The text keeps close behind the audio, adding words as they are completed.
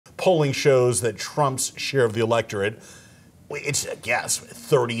polling shows that Trump's share of the electorate, it's a guess,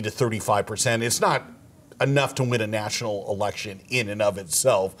 30 to 35%. It's not enough to win a national election in and of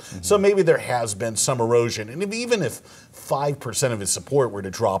itself. So maybe there has been some erosion. And even if 5% of his support were to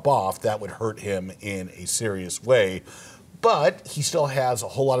drop off, that would hurt him in a serious way. But he still has a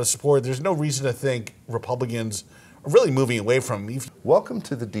whole lot of support. There's no reason to think Republicans are really moving away from him. Welcome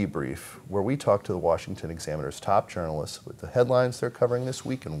to the Debrief, where we talk to the Washington Examiner's top journalists with the headlines they're covering this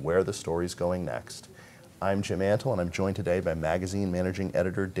week and where the story's going next. I'm Jim Antle, and I'm joined today by magazine managing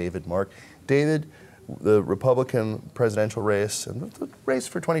editor David Mark. David, the Republican presidential race and the race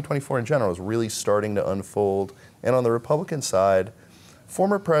for 2024 in general is really starting to unfold. And on the Republican side,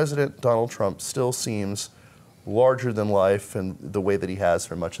 former President Donald Trump still seems larger than life in the way that he has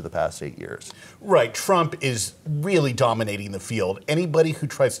for much of the past 8 years. Right. Trump is really dominating the field. Anybody who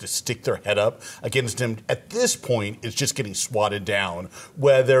tries to stick their head up against him at this point is just getting swatted down,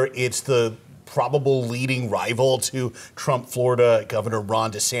 whether it's the probable leading rival to Trump Florida Governor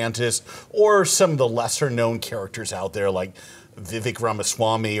Ron DeSantis, or some of the lesser-known characters out there like Vivek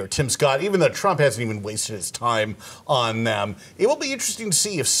Ramaswamy or Tim Scott, even though Trump hasn't even wasted his time on them. It will be interesting to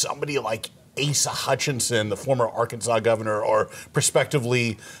see if somebody like Asa Hutchinson, the former Arkansas governor, or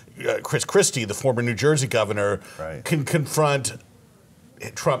prospectively Chris Christie, the former New Jersey governor, can confront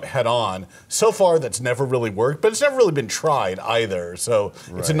Trump head on. So far, that's never really worked, but it's never really been tried either. So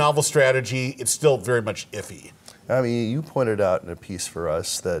it's a novel strategy. It's still very much iffy. I mean, you pointed out in a piece for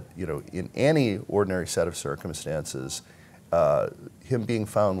us that, you know, in any ordinary set of circumstances, him being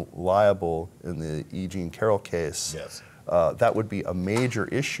found liable in the E. Jean Carroll case, that would be a major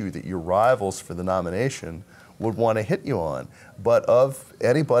issue that your rivals for the nomination would want to hit you on. But of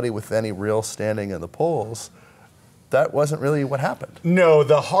anybody with any real standing in the polls, that wasn't really what happened. No,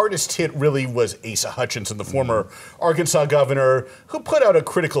 the hardest hit really was Asa Hutchinson, the former Arkansas governor, who put out a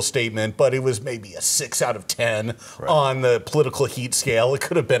critical statement, but it was maybe a 6 out of 10 on the political heat scale. It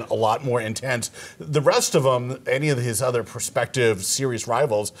could have been a lot more intense. The rest of them, any of his other prospective serious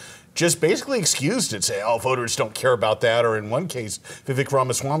rivals, just basically excused it, say, oh, voters don't care about that. Or in one case, Vivek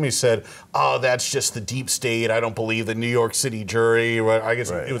Ramaswamy said, oh, that's just the deep state. I don't believe the New York City jury. I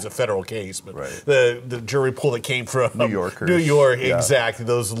guess it was a federal case, but the jury pool that came from New Yorkers. New York, exactly.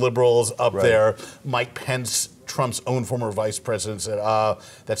 Those liberals up there. Mike Pence, Trump's own former vice president, said,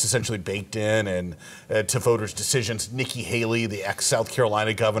 that's essentially baked in and to voters' decisions. Nikki Haley, the ex-South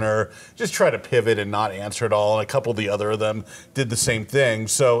Carolina governor, just tried to pivot and not answer at all. And a couple of the other of them did the same thing.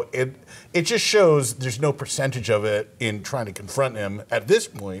 So it just shows there's no percentage of it in trying to confront him at this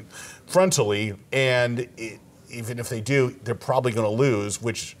point frontally. And even if they do, they're probably going to lose,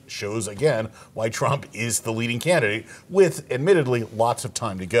 which shows, again, why Trump is the leading candidate with, admittedly, lots of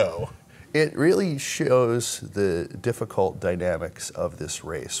time to go. It really shows the difficult dynamics of this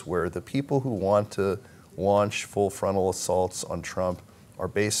race, where the people who want to launch full frontal assaults on Trump are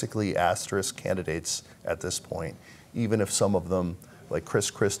basically asterisk candidates at this point, even if some of them, like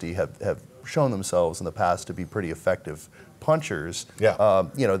Chris Christie, have shown themselves in the past to be pretty effective punchers. You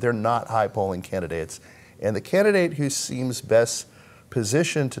know, they're not high polling candidates. And the candidate who seems best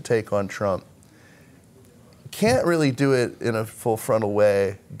positioned to take on Trump can't really do it in a full frontal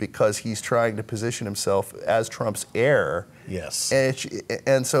way because he's trying to position himself as Trump's heir. And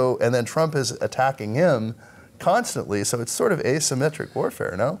then Trump is attacking him constantly, so it's sort of asymmetric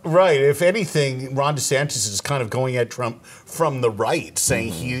warfare, no? Right. If anything, Ron DeSantis is kind of going at Trump from the right,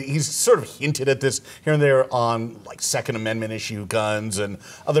 saying he's sort of hinted at this here and there on like Second Amendment issue guns and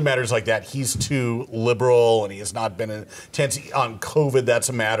other matters like that. He's too liberal and he has not been intense on COVID. That's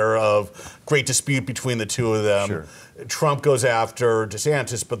a matter of great dispute between the two of them. Trump goes after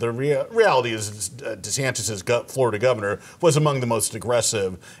DeSantis, but the reality is DeSantis' Florida governor was among the most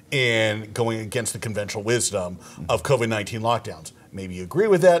aggressive in going against the conventional wisdom of COVID-19 lockdowns. Maybe you agree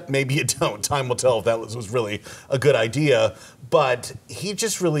with that, maybe you don't. Time will tell if that was really a good idea. But he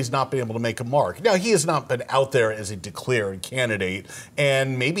just really has not been able to make a mark. Now, he has not been out there as a declared candidate,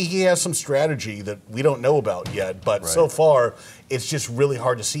 and maybe he has some strategy that we don't know about yet. But so far, it's just really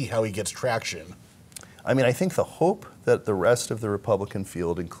hard to see how he gets traction. I mean, I think the hope that the rest of the Republican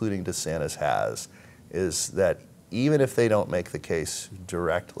field, including DeSantis, has is that even if they don't make the case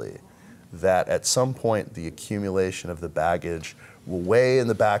directly, that at some point the accumulation of the baggage will weigh in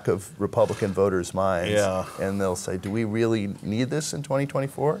the back of Republican voters' minds, and they'll say, do we really need this in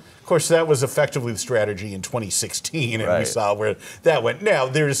 2024? Of course, that was effectively the strategy in 2016, and we saw where that went. Now,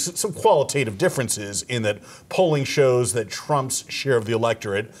 there's some qualitative differences in that polling shows that Trump's share of the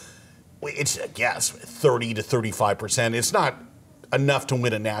electorate, it's a guess, 30 to 35%. It's not enough to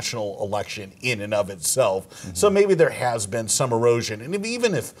win a national election in and of itself. So maybe there has been some erosion. And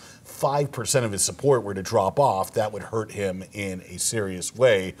even if 5% of his support were to drop off, that would hurt him in a serious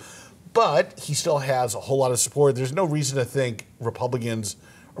way. But he still has a whole lot of support. There's no reason to think Republicans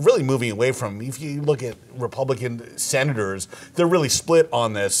are really moving away from him. If you look at Republican senators, they're really split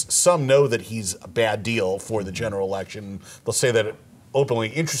on this. Some know that he's a bad deal for the general election. They'll say that openly.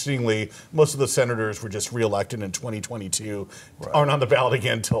 Interestingly, most of the senators were just reelected in 2022, aren't on the ballot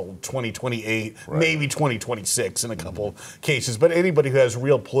again until 2028, maybe 2026 in a couple cases. But anybody who has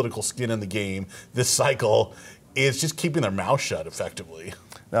real political skin in the game this cycle is just keeping their mouth shut effectively.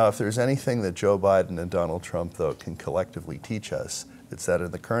 Now, if there's anything that Joe Biden and Donald Trump, though, can collectively teach us, it's that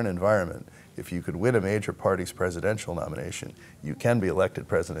in the current environment, if you could win a major party's presidential nomination, you can be elected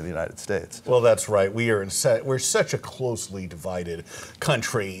president of the United States. Well, that's right. We're such a closely divided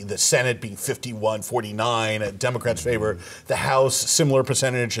country. The Senate being 51-49, Democrats favor. The House, similar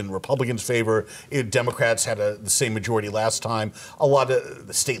percentage, in Republicans' favor. Democrats had the same majority last time. A lot of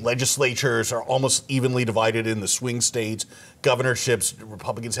the state legislatures are almost evenly divided in the swing states. Governorships,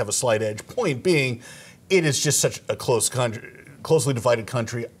 Republicans have a slight edge. Point being, it is just such a closely divided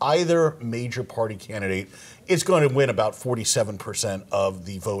country. Either major party candidate is going to win about 47% of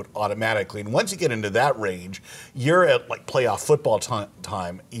the vote automatically. And once you get into that range, you're at like playoff football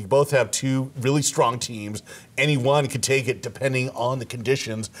time. You both have two really strong teams. Any one could take it depending on the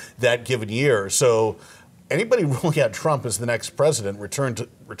conditions that given year. So anybody ruling out Trump as the next president, returning to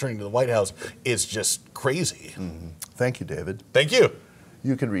the White House, is just crazy. Thank you, David. Thank you.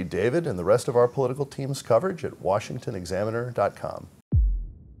 You can read David and the rest of our political team's coverage at washingtonexaminer.com.